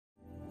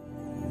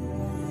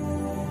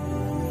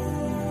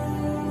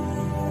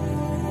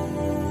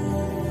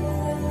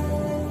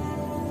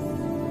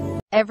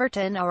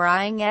Everton are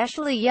eyeing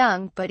Ashley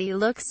Young, but he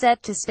looks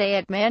set to stay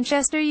at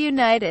Manchester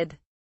United.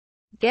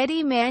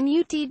 Getty. Man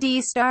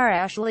Utd star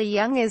Ashley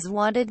Young is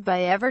wanted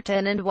by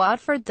Everton and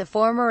Watford. The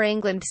former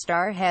England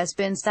star has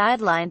been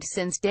sidelined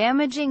since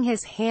damaging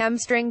his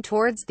hamstring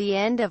towards the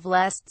end of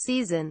last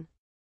season.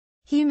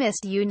 He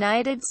missed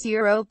United's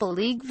Europa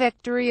League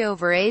victory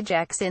over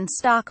Ajax in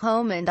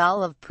Stockholm and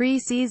all of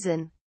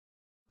pre-season.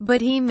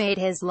 But he made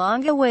his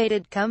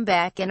long-awaited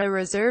comeback in a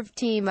reserve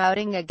team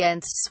outing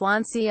against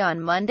Swansea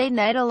on Monday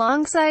night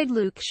alongside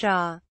Luke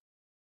Shaw.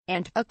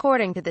 And,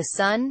 according to The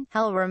Sun,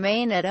 he'll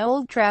remain at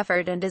Old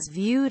Trafford and is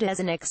viewed as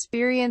an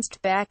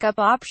experienced backup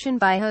option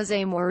by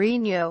Jose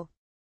Mourinho.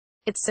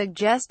 It's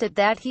suggested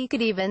that he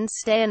could even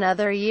stay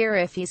another year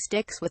if he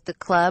sticks with the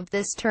club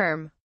this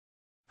term.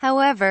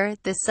 However,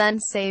 The Sun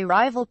say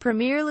rival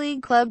Premier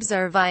League clubs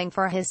are vying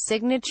for his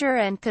signature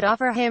and could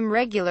offer him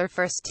regular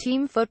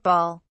first-team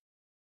football.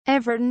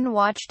 Everton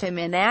watched him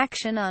in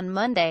action on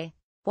Monday.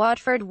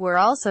 Watford were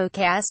also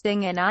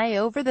casting an eye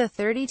over the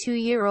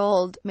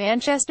 32-year-old.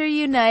 Manchester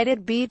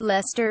United beat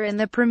Leicester in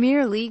the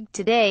Premier League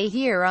today.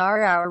 Here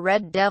are our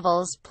Red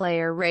Devils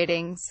player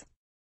ratings.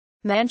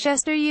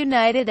 Manchester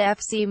United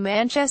FC.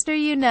 Manchester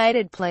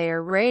United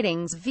player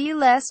ratings v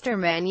Leicester.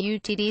 Man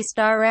Utd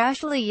star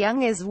Ashley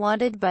Young is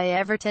wanted by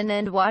Everton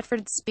and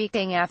Watford.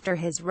 Speaking after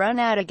his run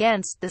out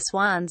against the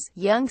Swans,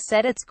 Young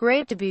said, "It's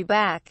great to be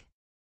back.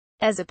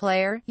 As a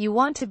player, you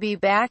want to be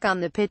back on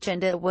the pitch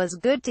and it was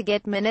good to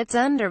get minutes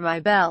under my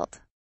belt.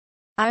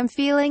 I'm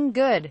feeling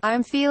good.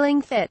 I'm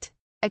feeling fit.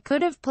 I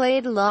could have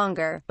played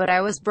longer, but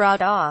I was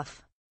brought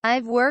off.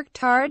 I've worked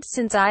hard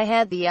since I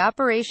had the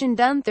operation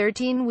done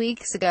 13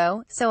 weeks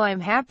ago, so I'm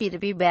happy to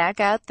be back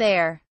out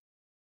there.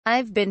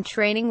 I've been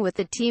training with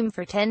the team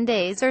for 10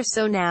 days or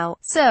so now,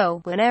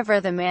 so whenever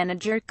the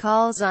manager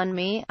calls on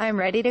me, I'm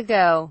ready to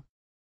go."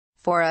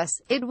 For us,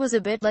 it was a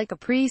bit like a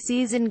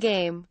pre-season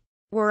game.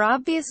 We're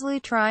obviously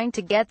trying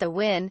to get the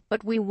win,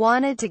 but we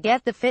wanted to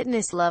get the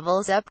fitness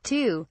levels up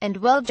too, and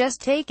we'll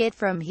just take it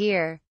from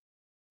here.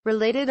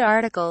 Related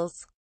articles.